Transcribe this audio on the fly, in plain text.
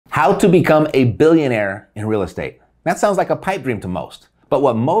How to become a billionaire in real estate. That sounds like a pipe dream to most. But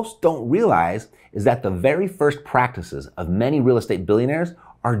what most don't realize is that the very first practices of many real estate billionaires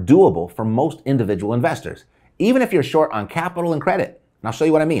are doable for most individual investors, even if you're short on capital and credit. And I'll show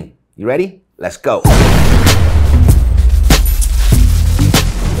you what I mean. You ready? Let's go.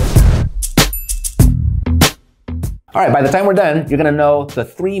 All right, by the time we're done, you're gonna know the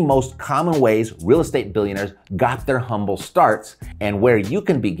 3 most common ways real estate billionaires got their humble starts and where you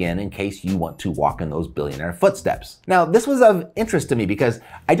can begin in case you want to walk in those billionaire footsteps. Now, this was of interest to me because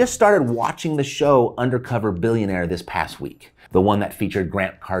I just started watching the show Undercover Billionaire this past week, the one that featured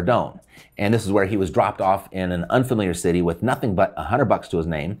Grant Cardone. And this is where he was dropped off in an unfamiliar city with nothing but $100 to his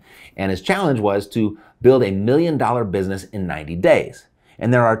name. And his challenge was to build $1 million business in 90 days.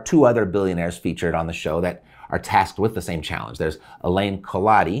 And there are 2 other billionaires featured on the show that are tasked with the same challenge. There's Elaine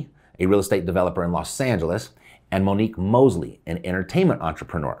Colati, a real estate developer in Los Angeles, and Monique Mosley, an entertainment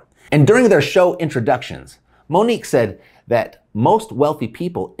entrepreneur. And during their show introductions, Monique said that most wealthy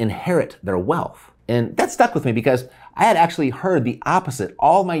people inherit their wealth. And that stuck with me because I had actually heard the opposite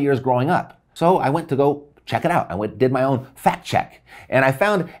all my years growing up. So I went to go check it out. Did my own fact check. And I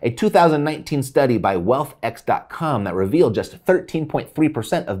found a 2019 study by wealthx.com that revealed just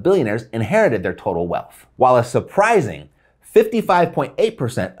 13.3% of billionaires inherited their total wealth, while a surprising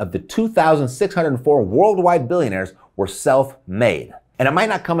 55.8% of the 2,604 worldwide billionaires were self-made. And it might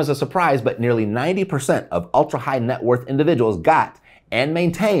not come as a surprise, but nearly 90% of ultra-high net worth individuals got and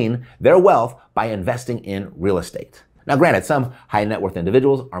maintain their wealth by investing in real estate. Now, granted, some high net worth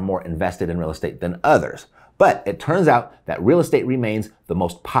individuals are more invested in real estate than others, but it turns out that real estate remains the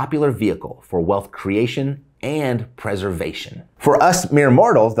most popular vehicle for wealth creation and preservation. For us mere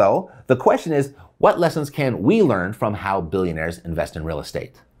mortals, though, the question is, what lessons can we learn from how billionaires invest in real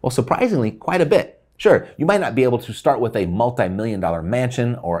estate? Well, surprisingly, quite a bit. Sure, you might not be able to start with a multi-million-dollar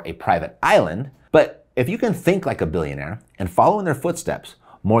mansion or a private island, but if you can think like a billionaire and follow in their footsteps,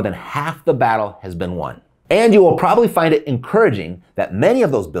 more than half the battle has been won. And you will probably find it encouraging that many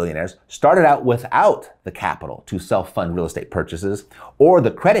of those billionaires started out without the capital to self-fund real estate purchases or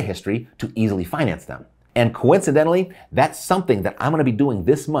the credit history to easily finance them. And coincidentally, that's something that I'm going to be doing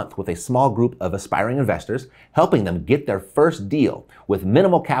this month with a small group of aspiring investors, helping them get their first deal with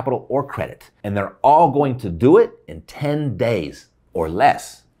minimal capital or credit. And they're all going to do it in 10 days or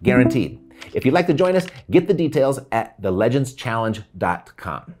less, guaranteed. If you'd like to join us, get the details at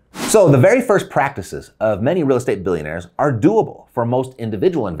thelegendschallenge.com. So the very first practices of many real estate billionaires are doable for most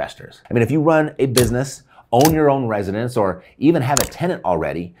individual investors. I mean, if you run a business, own your own residence, or even have a tenant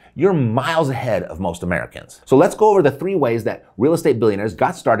already, you're miles ahead of most Americans. So let's go over the 3 ways that real estate billionaires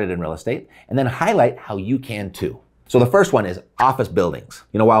got started in real estate and then highlight how you can too. So the first one is office buildings.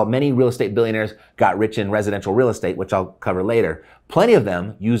 You know, while many real estate billionaires got rich in residential real estate, which I'll cover later, plenty of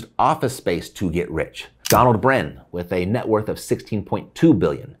them used office space to get rich. Donald Bren with a net worth of $16.2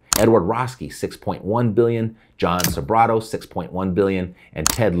 billion, Edward Roski, $6.1 billion, John Sobrato, $6.1 billion, and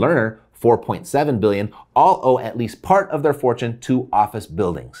Ted Lerner, $4.7 billion, all owe at least part of their fortune to office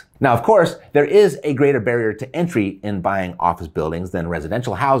buildings. Now, of course, there is a greater barrier to entry in buying office buildings than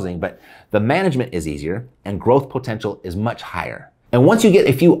residential housing, but the management is easier and growth potential is much higher. And once you get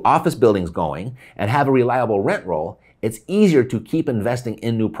a few office buildings going and have a reliable rent roll, it's easier to keep investing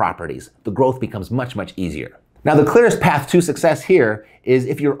in new properties. The growth becomes much, much easier. Now, the clearest path to success here is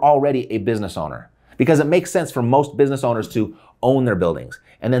if you're already a business owner, because it makes sense for most business owners to own their buildings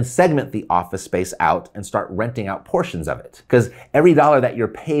and then segment the office space out and start renting out portions of it. Because every dollar that you're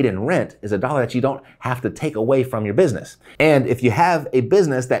paid in rent is a dollar that you don't have to take away from your business. And if you have a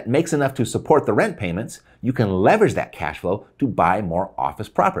business that makes enough to support the rent payments, you can leverage that cash flow to buy more office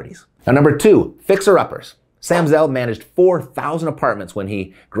properties. Now, number 2, fixer-uppers. Sam Zell managed 4,000 apartments when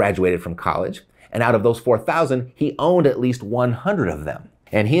he graduated from college. And out of those 4,000, he owned at least 100 of them.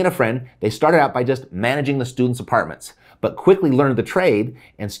 And he and a friend, they started out by just managing the students' apartments, but quickly learned the trade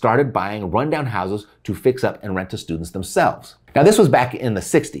and started buying rundown houses to fix up and rent to students themselves. Now, this was back in the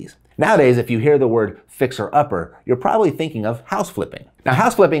 60s. Nowadays, if you hear the word fixer-upper, you're probably thinking of house flipping. Now,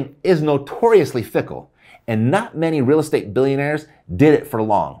 house flipping is notoriously fickle, and not many real estate billionaires did it for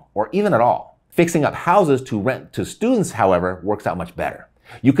long, or even at all. Fixing up houses to rent to students, however, works out much better.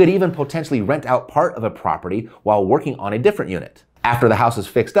 You could even potentially rent out part of a property while working on a different unit. After the house is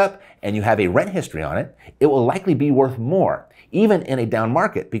fixed up and you have a rent history on it, it will likely be worth more, even in a down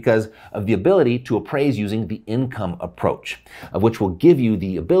market, because of the ability to appraise using the income approach, of which will give you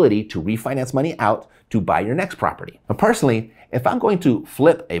the ability to refinance money out to buy your next property. Now, personally, if I'm going to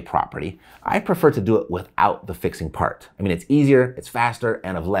flip a property, I prefer to do it without the fixing part. I mean, it's easier, it's faster,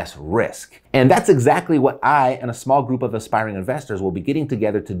 and of less risk. And that's exactly what I and a small group of aspiring investors will be getting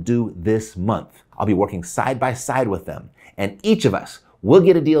together to do this month. I'll be working side by side with them, and each of us will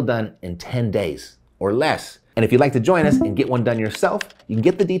get a deal done in 10 days or less. And if you'd like to join us and get one done yourself, you can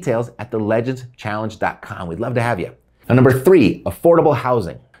get the details at thelegendschallenge.com. We'd love to have you. Now, number 3, affordable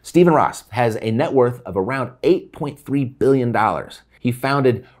housing. Stephen Ross has a net worth of around $8.3 billion. He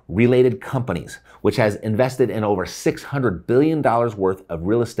founded Related Companies, which has invested in over $600 billion worth of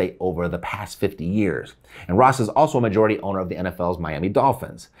real estate over the past 50 years. And Ross is also a majority owner of the NFL's Miami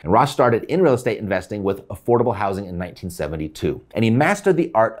Dolphins. And Ross started in real estate investing with affordable housing in 1972. And he mastered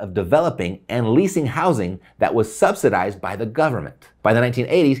the art of developing and leasing housing that was subsidized by the government. By the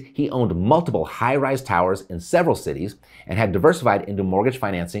 1980s, he owned multiple high-rise towers in several cities and had diversified into mortgage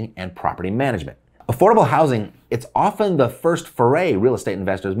financing and property management. Affordable housing, it's often the first foray real estate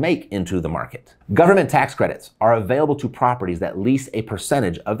investors make into the market. Government tax credits are available to properties that lease a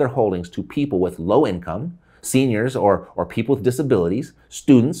percentage of their holdings to people with low income, seniors or people with disabilities,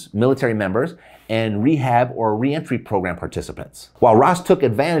 students, military members, and rehab or reentry program participants. While Ross took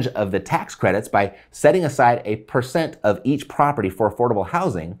advantage of the tax credits by setting aside a percent of each property for affordable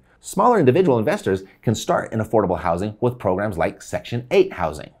housing, smaller individual investors can start in affordable housing with programs like Section 8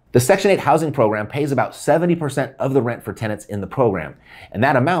 housing. The Section 8 housing program pays about 70% of the rent for tenants in the program, and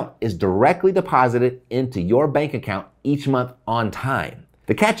that amount is directly deposited into your bank account each month on time.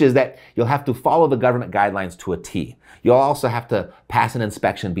 The catch is that you'll have to follow the government guidelines to a T. You'll also have to pass an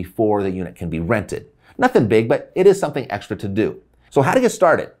inspection before the unit can be rented. Nothing big, but it is something extra to do. So how to get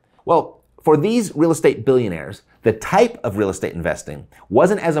started? Well, for these real estate billionaires, the type of real estate investing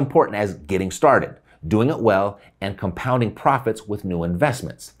wasn't as important as getting started, doing it well, and compounding profits with new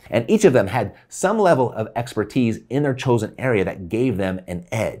investments. And each of them had some level of expertise in their chosen area that gave them an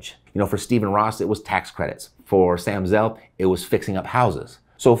edge. You know, for Stephen Ross, it was tax credits. For Sam Zell, it was fixing up houses.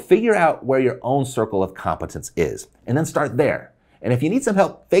 So figure out where your own circle of competence is, and then start there. And if you need some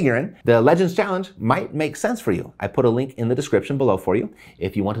help figuring, the Legends Challenge might make sense for you. I put a link in the description below for you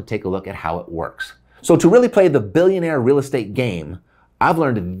if you want to take a look at how it works. So to really play the billionaire real estate game, I've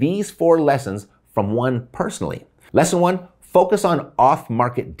learned these 4 lessons from one personally. Lesson 1, focus on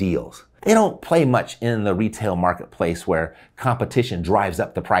off-market deals. They don't play much in the retail marketplace where competition drives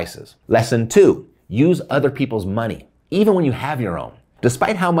up the prices. Lesson 2, use other people's money, even when you have your own.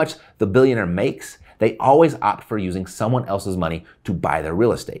 Despite how much the billionaire makes, they always opt for using someone else's money to buy their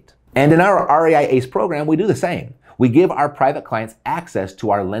real estate. And in our REI ACE program, we do the same. We give our private clients access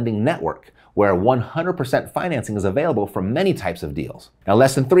to our lending network, where 100% financing is available for many types of deals. Now,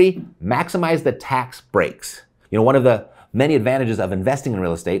 lesson 3, maximize the tax breaks. You know, one of the many advantages of investing in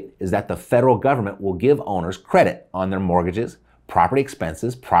real estate is that the federal government will give owners credit on their mortgages, property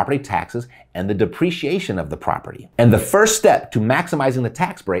expenses, property taxes, and the depreciation of the property. And the first step to maximizing the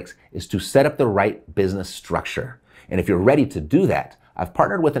tax breaks is to set up the right business structure. And if you're ready to do that, I've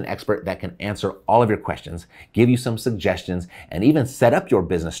partnered with an expert that can answer all of your questions, give you some suggestions, and even set up your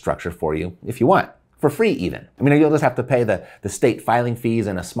business structure for you if you want, for free even. I mean, you'll just have to pay the state filing fees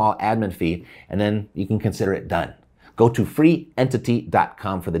and a small admin fee, and then you can consider it done. Go to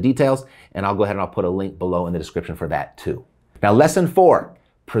freeentity.com for the details, and I'll go ahead and I'll put a link below in the description for that too. Now, lesson 4,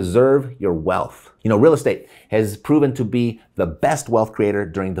 preserve your wealth. You know, real estate has proven to be the best wealth creator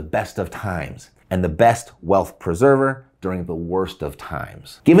during the best of times, and the best wealth preserver during the worst of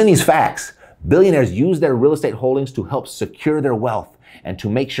times. Given these facts, billionaires use their real estate holdings to help secure their wealth and to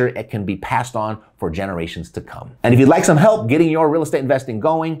make sure it can be passed on for generations to come. And if you'd like some help getting your real estate investing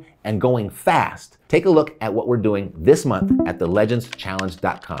going and going fast, take a look at what we're doing this month at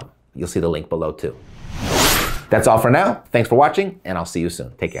thelegendschallenge.com. You'll see the link below too. That's all for now. Thanks for watching, and I'll see you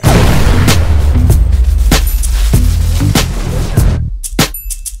soon. Take care.